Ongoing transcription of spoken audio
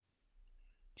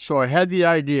So I had the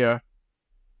idea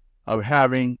of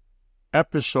having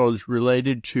episodes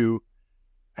related to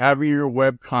having your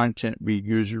web content be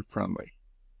user-friendly.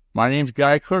 My name's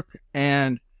Guy Cook,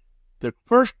 and the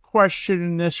first question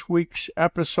in this week's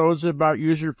episodes about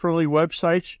user-friendly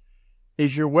websites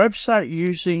is your website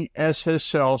using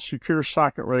SSL, secure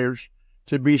socket layers,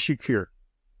 to be secure?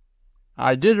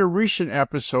 I did a recent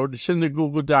episode. It's in the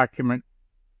Google document.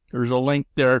 There's a link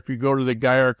there. If you go to the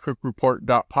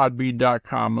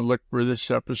GuyRCookReport.podbean.com and look for this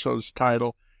episode's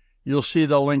title, you'll see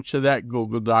the link to that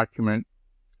Google document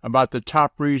about the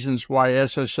top reasons why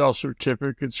SSL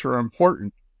certificates are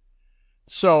important.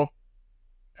 So,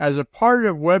 as a part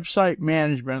of website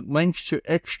management, links to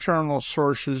external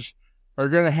sources are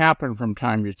going to happen from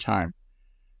time to time.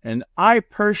 And I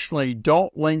personally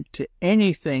don't link to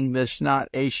anything that's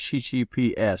not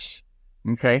HTTPS.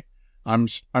 Okay? I'm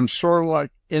sort of like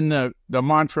in the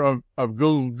mantra of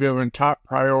Google giving top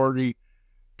priority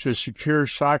to secure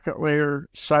socket layer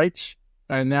sites,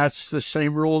 and that's the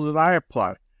same rule that I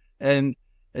apply. And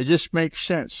it just makes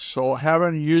sense. So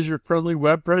having a user-friendly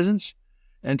web presence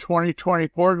in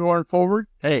 2024 going forward,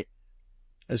 hey,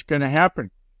 it's going to happen.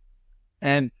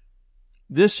 And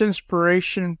this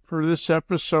inspiration for this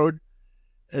episode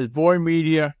is Voy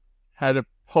Media had a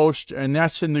post, and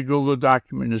that's in the Google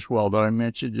document as well that I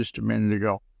mentioned just a minute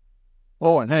ago.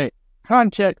 Oh, and hey,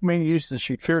 contact me. Use the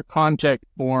secure contact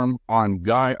form on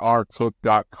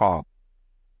GuyRCook.com.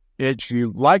 If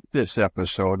you like this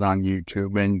episode on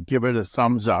YouTube, and give it a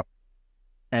thumbs up,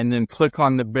 and then click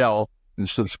on the bell and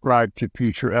subscribe to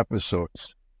future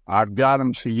episodes. I've got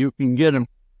them so you can get them.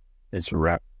 It's a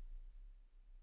wrap.